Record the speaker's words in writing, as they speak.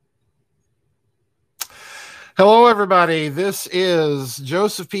Hello, everybody. This is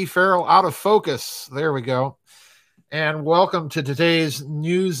Joseph P. Farrell, Out of Focus. There we go. And welcome to today's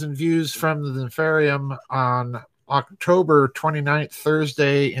news and views from the Nefarium on October 29th,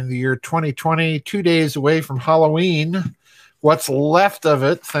 Thursday in the year 2020, 2 days away from Halloween. What's left of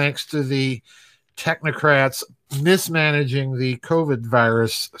it, thanks to the technocrats mismanaging the COVID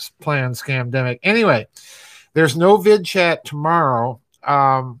virus plan scamdemic. Anyway, there's no vid chat tomorrow.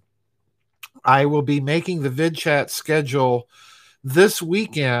 I will be making the vid chat schedule this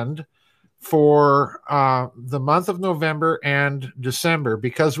weekend for the month of November and December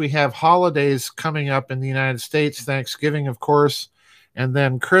because we have holidays coming up in the United States, Thanksgiving, of course, and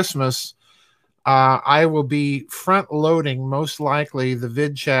then Christmas. I will be front loading most likely the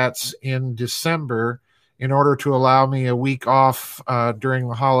vid chats in December in order to allow me a week off during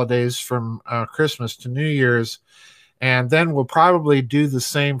the holidays from Christmas to New Year's. And then we'll probably do the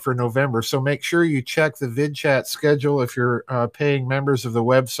same for November. So make sure you check the vid chat schedule if you're paying members of the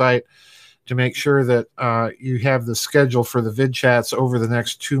website to make sure that you have the schedule for the vid chats over the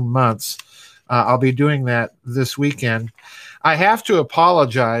next 2 months. I'll be doing that this weekend. I have to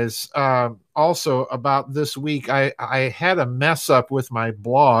apologize also about this week. I had a mess up with my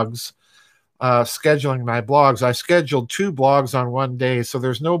blogs, scheduling my blogs. I scheduled 2 blogs on one day, so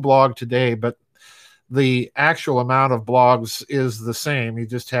there's no blog today, but the actual amount of blogs is the same. You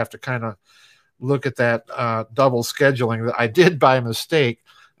just have to kind of look at that double scheduling that I did by mistake.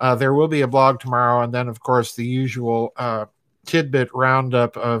 There will be a blog tomorrow, and then, of course, the usual tidbit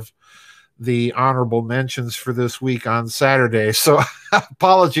roundup of the honorable mentions for this week on Saturday. So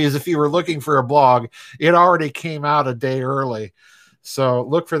apologies if you were looking for a blog. It already came out a day early. So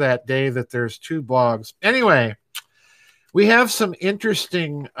look for that day that there's 2 blogs. Anyway, we have some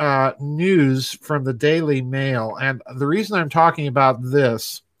interesting news from the Daily Mail. And the reason I'm talking about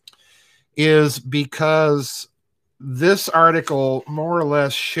this is because this article more or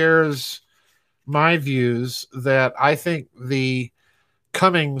less shares my views that I think the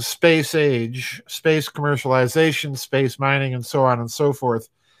coming space age, space commercialization, space mining, and so on and so forth,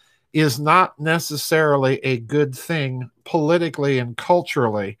 is not necessarily a good thing politically and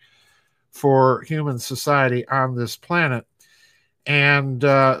culturally for human society on this planet. And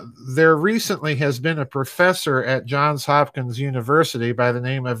there recently has been a professor at Johns Hopkins University by the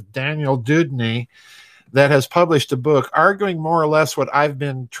name of Daniel Deudney that has published a book arguing more or less what I've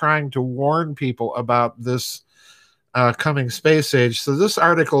been trying to warn people about this coming space age. So this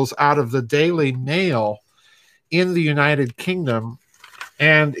article's out of the Daily Mail in the United Kingdom,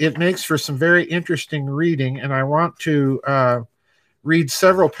 and it makes for some very interesting reading. And I want to read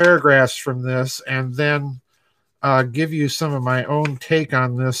several paragraphs from this and then give you some of my own take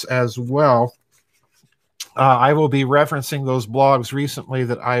on this as well. I will be referencing those blogs recently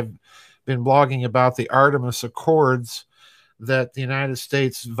that I've been blogging about the Artemis Accords that the United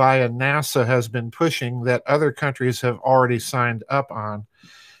States via NASA has been pushing that other countries have already signed up on,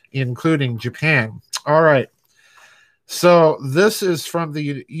 including Japan. All right. So this is from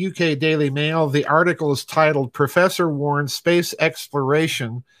the UK Daily Mail. The article is titled, "Professor Warns Space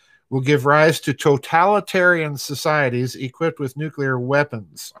Exploration Will Give Rise to Totalitarian Societies Equipped with Nuclear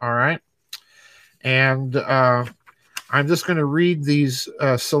Weapons." All right. And I'm just going to read these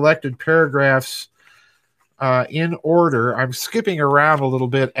selected paragraphs in order. I'm skipping around a little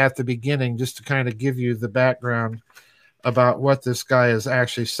bit at the beginning just to kind of give you the background about what this guy is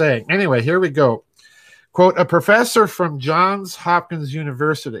actually saying. Anyway, here we go. Quote, "A professor from Johns Hopkins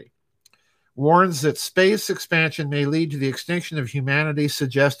University warns that space expansion may lead to the extinction of humanity,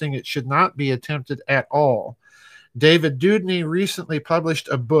 suggesting it should not be attempted at all. David Deudney recently published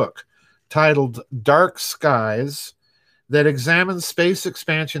a book titled Dark Skies that examines space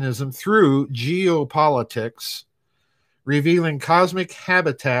expansionism through geopolitics, revealing cosmic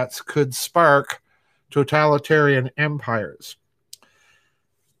habitats could spark totalitarian empires.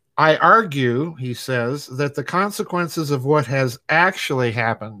 I argue," he says, "that the consequences of what has actually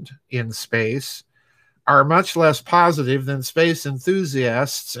happened in space are much less positive than space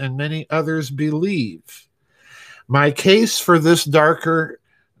enthusiasts and many others believe. My case for this darker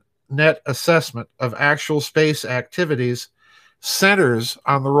net assessment of actual space activities centers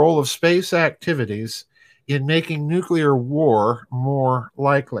on the role of space activities in making nuclear war more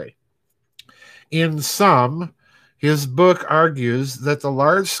likely. In sum, his book argues that the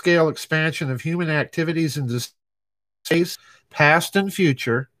large-scale expansion of human activities into space, past and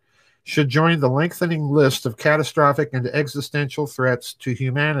future, should join the lengthening list of catastrophic and existential threats to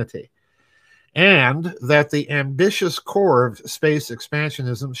humanity, and that the ambitious core of space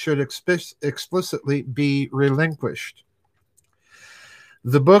expansionism should explicitly be relinquished.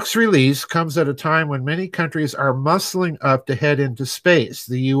 The book's release comes at a time when many countries are muscling up to head into space.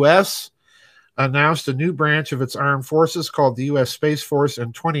 The U.S. announced a new branch of its armed forces called the U.S. Space Force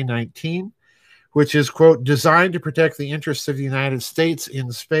in 2019, which is, quote, designed to protect the interests of the United States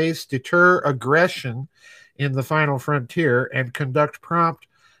in space, deter aggression in the final frontier, and conduct prompt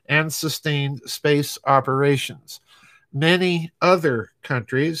and sustained space operations. Many other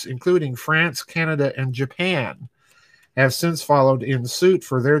countries, including France, Canada, and Japan, have since followed in suit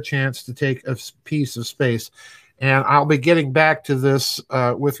for their chance to take a piece of space. And I'll be getting back to this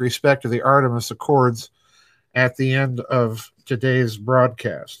with respect to the Artemis Accords at the end of today's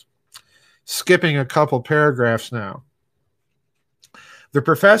broadcast. Skipping a couple paragraphs now. The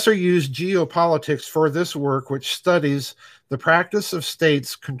professor used geopolitics for this work, which studies the practice of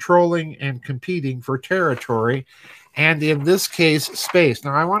states controlling and competing for territory, and in this case, space.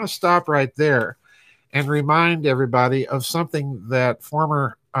 Now, I want to stop right there and remind everybody of something that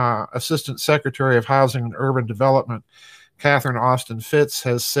former Assistant Secretary of Housing and Urban Development, Catherine Austin Fitts,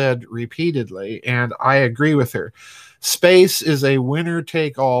 has said repeatedly, and I agree with her. Space is a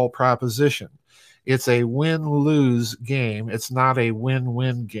winner-take-all proposition. It's a win-lose game. It's not a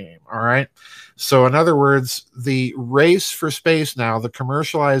win-win game, all right? So in other words, the race for space now, the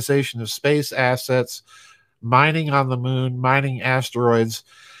commercialization of space assets, mining on the moon, mining asteroids,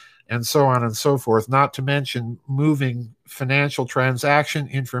 and so on and so forth, not to mention moving financial transaction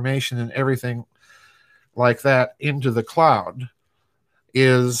information and everything like that into the cloud,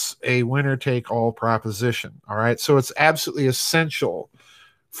 is a winner-take-all proposition, all right? So it's absolutely essential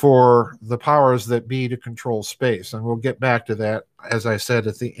for the powers that be to control space, and we'll get back to that, as I said,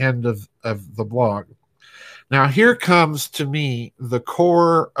 at the end of the blog. Now, here comes, to me, the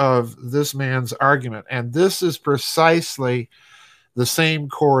core of this man's argument, and this is precisely the same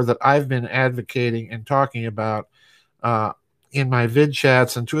core that I've been advocating and talking about in my vid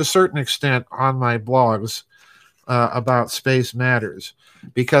chats and to a certain extent on my blogs about space matters.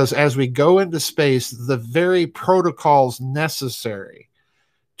 Because as we go into space, the very protocols necessary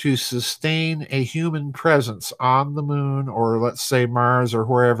to sustain a human presence on the moon, or let's say Mars or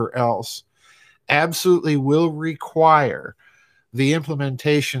wherever else, absolutely will require the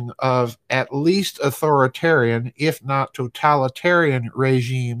implementation of at least authoritarian, if not totalitarian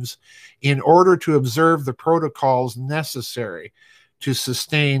regimes in order to observe the protocols necessary to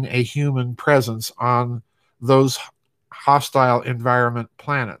sustain a human presence on those hostile environment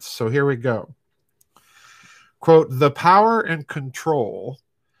planets. So here we go. Quote, the power and control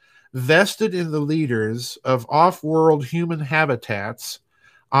vested in the leaders of off-world human habitats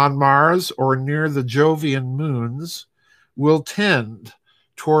on Mars or near the Jovian moons will tend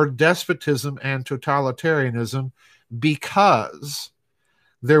toward despotism and totalitarianism because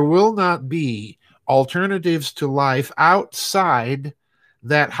there will not be alternatives to life outside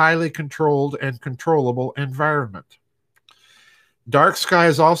that highly controlled and controllable environment. Dark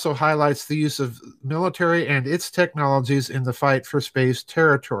Skies also highlights the use of military and its technologies in the fight for space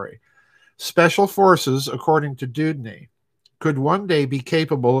territory. Special forces, according to Dewdney, could one day be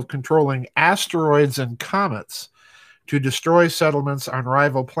capable of controlling asteroids and comets to destroy settlements on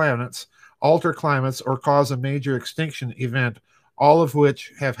rival planets, alter climates, or cause a major extinction event, all of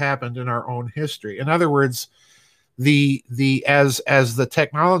which have happened in our own history. In other words, as the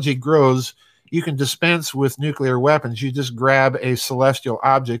technology grows, you can dispense with nuclear weapons. You just grab a celestial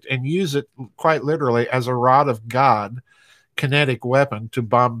object and use it quite literally as a rod of God, kinetic weapon to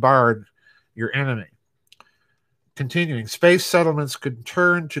bombard your enemy. Continuing, space settlements could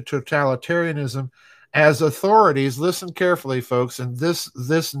turn to totalitarianism as authorities, listen carefully, folks, and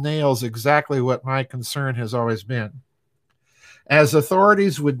this nails exactly what my concern has always been. As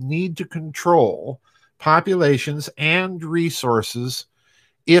authorities would need to control populations and resources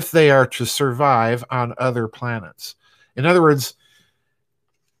if they are to survive on other planets. In other words,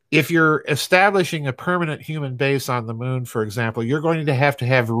 if you're establishing a permanent human base on the moon, for example, you're going to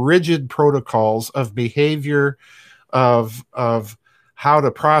have rigid protocols of behavior, of how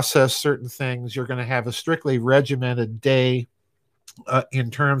to process certain things. You're going to have a strictly regimented day in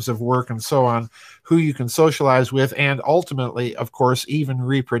terms of work and so on, who you can socialize with, and ultimately, of course, even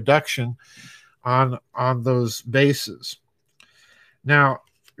reproduction on those bases. Now,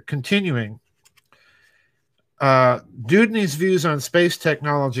 continuing, Dewdney's views on space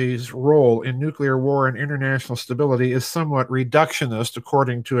technology's role in nuclear war and international stability is somewhat reductionist,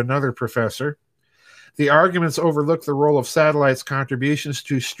 according to another professor. The arguments overlook the role of satellites' contributions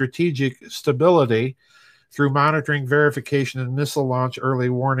to strategic stability through monitoring, verification, and missile launch early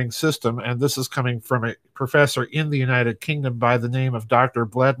warning system. And this is coming from a professor in the United Kingdom by the name of Dr.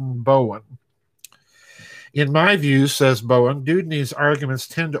 Bleddyn Bowen. In my view, says Bowen, Dewdney's arguments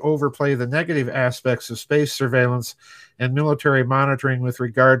tend to overplay the negative aspects of space surveillance and military monitoring with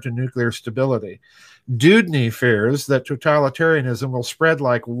regard to nuclear stability. Dewdney fears that totalitarianism will spread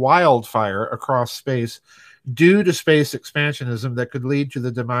like wildfire across space due to space expansionism that could lead to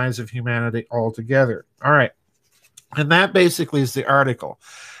the demise of humanity altogether. All right. And that basically is the article.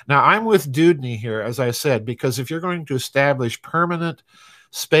 Now, I'm with Dewdney here, as I said, because if you're going to establish permanent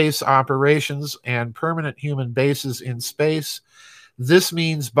space operations and permanent human bases in space, this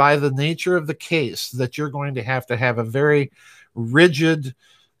means by the nature of the case that you're going to have a very rigid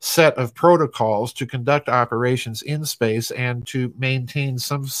set of protocols to conduct operations in space and to maintain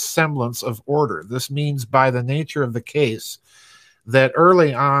some semblance of order. This means by the nature of the case that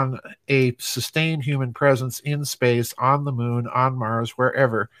early on, a sustained human presence in space, on the moon, on Mars,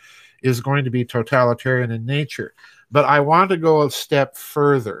 wherever, is going to be totalitarian in nature. But I want to go a step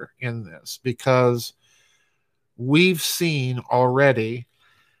further in this because we've seen already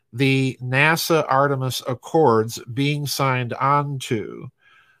the NASA Artemis Accords being signed onto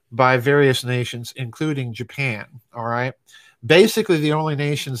by various nations, including Japan. All right. Basically, the only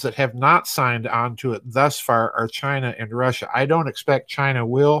nations that have not signed on to it thus far are China and Russia. I don't expect China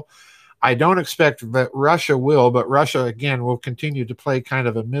will. I don't expect that Russia will, but Russia, again, will continue to play kind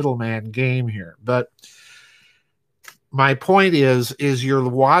of a middleman game here. But my point is you're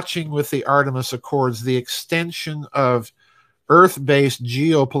watching with the Artemis Accords the extension of Earth-based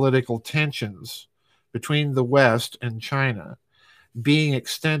geopolitical tensions between the West and China being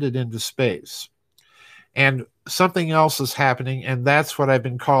extended into space. And something else is happening, and that's what I've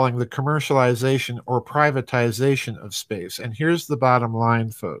been calling the commercialization or privatization of space. And here's the bottom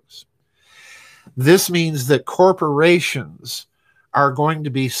line, folks. This means that corporations are going to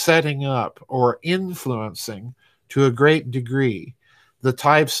be setting up or influencing to a great degree the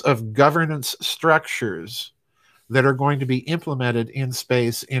types of governance structures that are going to be implemented in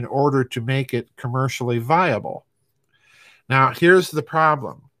space in order to make it commercially viable. Now, here's the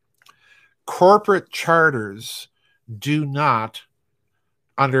problem. Corporate charters do not,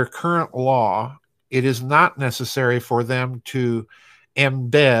 under current law, it is not necessary for them to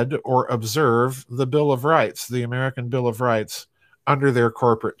embed or observe the Bill of Rights, the American Bill of Rights, under their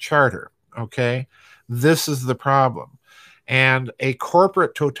corporate charter. Okay? This is the problem. And a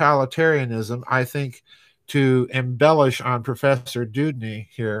corporate totalitarianism, I think, to embellish on Professor Dewdney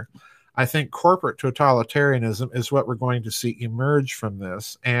here, I think corporate totalitarianism is what we're going to see emerge from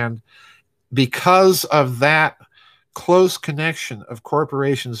this. And because of that close connection of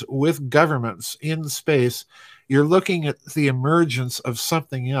corporations with governments in space, you're looking at the emergence of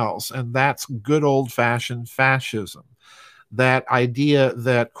something else, and that's good old-fashioned fascism. That idea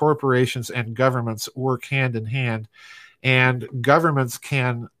that corporations and governments work hand in hand, and governments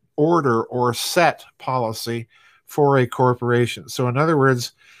can order or set policy for a corporation. So in other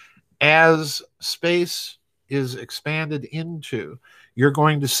words, as space is expanded into, you're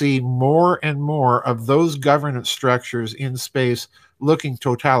going to see more and more of those governance structures in space looking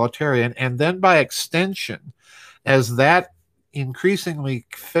totalitarian. And then by extension, as that increasingly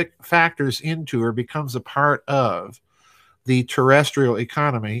factors into or becomes a part of the terrestrial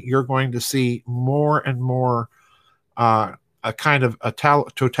economy, you're going to see more and more a kind of a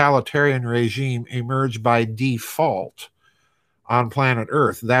totalitarian regime emerge by default on planet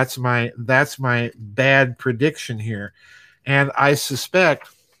Earth. That's my bad prediction here. And I suspect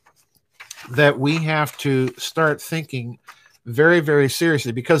that we have to start thinking very, very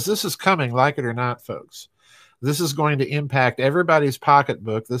seriously, because this is coming, like it or not, folks. This is going to impact everybody's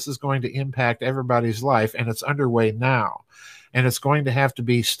pocketbook. This is going to impact everybody's life, and it's underway now. And it's going to have to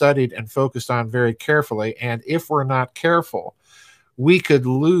be studied and focused on very carefully. And if we're not careful, we could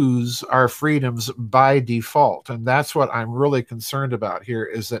lose our freedoms by default. And that's what I'm really concerned about here,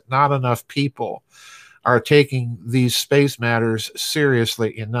 is that not enough people are taking these space matters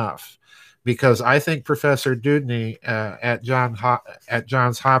seriously enough. Because I think Professor Dewdney at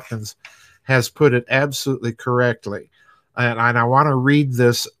Johns Hopkins has put it absolutely correctly. And I want to read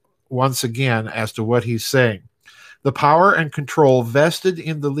this once again as to what he's saying. The power and control vested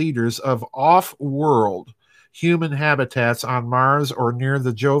in the leaders of off-world human habitats on Mars or near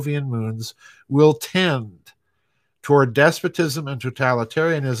the Jovian moons will tend toward despotism and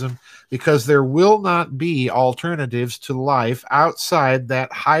totalitarianism, because there will not be alternatives to life outside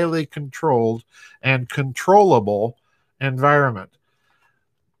that highly controlled and controllable environment.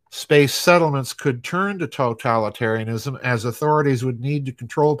 Space settlements could turn to totalitarianism, as authorities would need to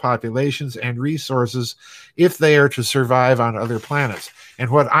control populations and resources if they are to survive on other planets. And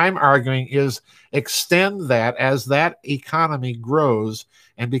what I'm arguing is extend that as that economy grows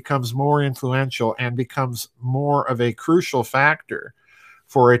and becomes more influential and becomes more of a crucial factor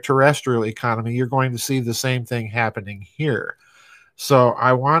for a terrestrial economy. You're going to see the same thing happening here. So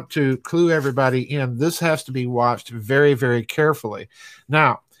I want to clue everybody in. This has to be watched very, very carefully.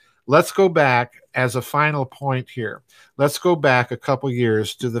 Now, let's go back as a final point here. Let's go back a couple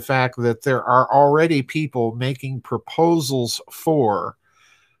years to the fact that there are already people making proposals for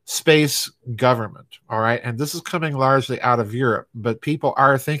space government. All right. And this is coming largely out of Europe, but people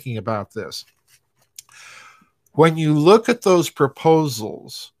are thinking about this. When you look at those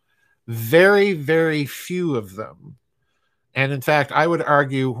proposals, very, very few of them, and in fact, I would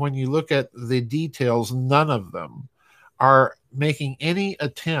argue when you look at the details, none of them are making any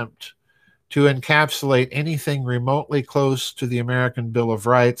attempt to encapsulate anything remotely close to the American Bill of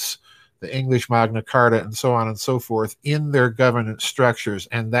Rights, the English Magna Carta, and so on and so forth in their governance structures.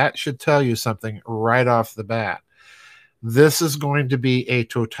 And that should tell you something right off the bat. This is going to be a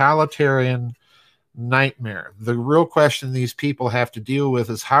totalitarian nightmare. The real question these people have to deal with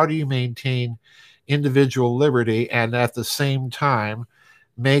is, how do you maintain individual liberty and at the same time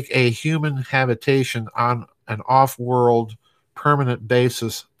make a human habitation on an off-world permanent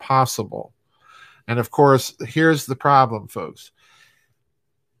basis possible? And of course, here's the problem, folks.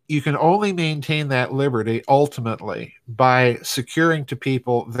 You can only maintain that liberty ultimately by securing to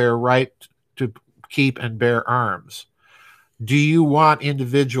people their right to keep and bear arms. Do you want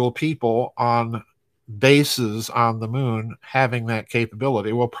individual people on bases on the moon having that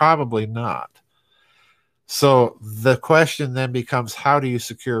capability? Well, probably not. So the question then becomes, how do you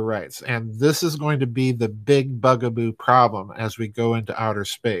secure rights? And this is going to be the big bugaboo problem as we go into outer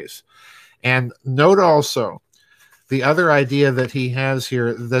space. And note also the other idea that he has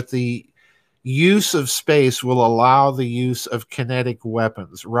here, that the use of space will allow the use of kinetic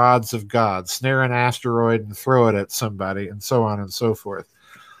weapons, rods of God, snare an asteroid and throw it at somebody, and so on and so forth.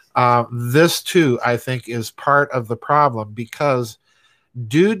 This too, I think, is part of the problem, because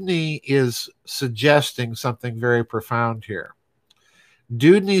Dewdney is suggesting something very profound here.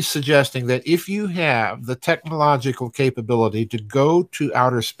 Dewdney is suggesting that if you have the technological capability to go to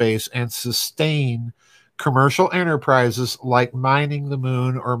outer space and sustain commercial enterprises like mining the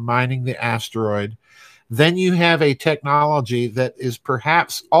moon or mining the asteroid, then you have a technology that is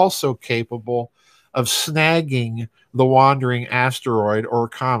perhaps also capable of snagging the wandering asteroid or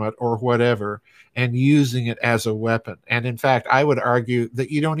comet or whatever and using it as a weapon. And in fact, I would argue that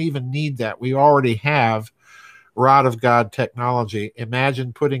you don't even need that. We already have rod of God technology.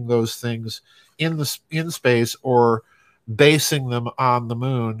 Imagine putting those things in space or basing them on the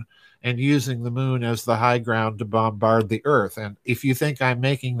moon and using the moon as the high ground to bombard the Earth. And if you think I'm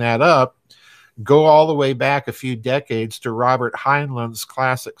making that up, go all the way back a few decades to Robert Heinlein's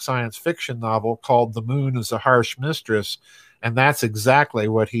classic science fiction novel called The Moon is a Harsh Mistress, and that's exactly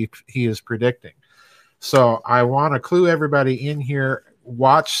what he is predicting. So I want to clue everybody in here,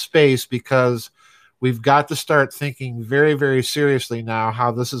 watch space, because we've got to start thinking very, very seriously now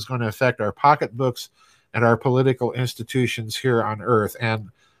how this is going to affect our pocketbooks and our political institutions here on Earth. And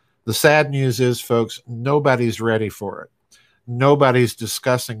the sad news is, folks, nobody's ready for it. Nobody's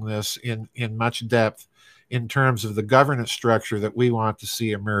discussing this in much depth in terms of the governance structure that we want to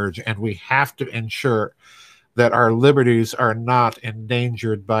see emerge. And we have to ensure that our liberties are not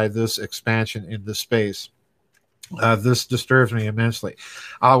endangered by this expansion into space. This disturbs me immensely.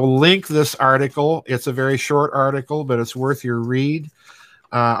 I will link this article. It's a very short article, but it's worth your read.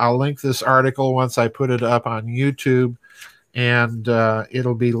 I'll link this article once I put it up on YouTube, and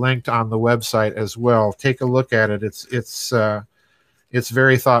it'll be linked on the website as well. Take a look at it. It's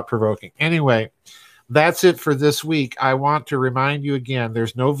very thought-provoking. Anyway, that's it for this week. I want to remind you again,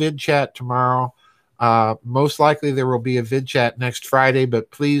 there's no vid chat tomorrow. Most likely there will be a vid chat next Friday,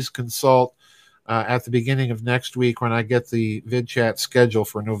 but please consult at the beginning of next week when I get the vid chat schedule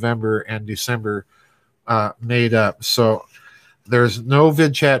for November and December made up. So there's no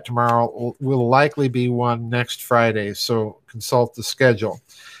vid chat tomorrow. Will likely be one next Friday, so consult the schedule.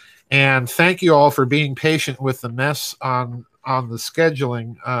 And thank you all for being patient with the mess on the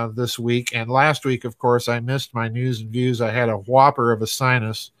scheduling this week. And last week, of course, I missed my news and views. I had a whopper of a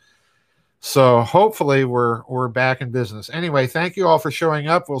sinus. So hopefully we're back in business. Anyway, thank you all for showing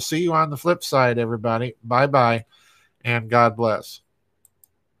up. We'll see you on the flip side, everybody. Bye-bye, and God bless.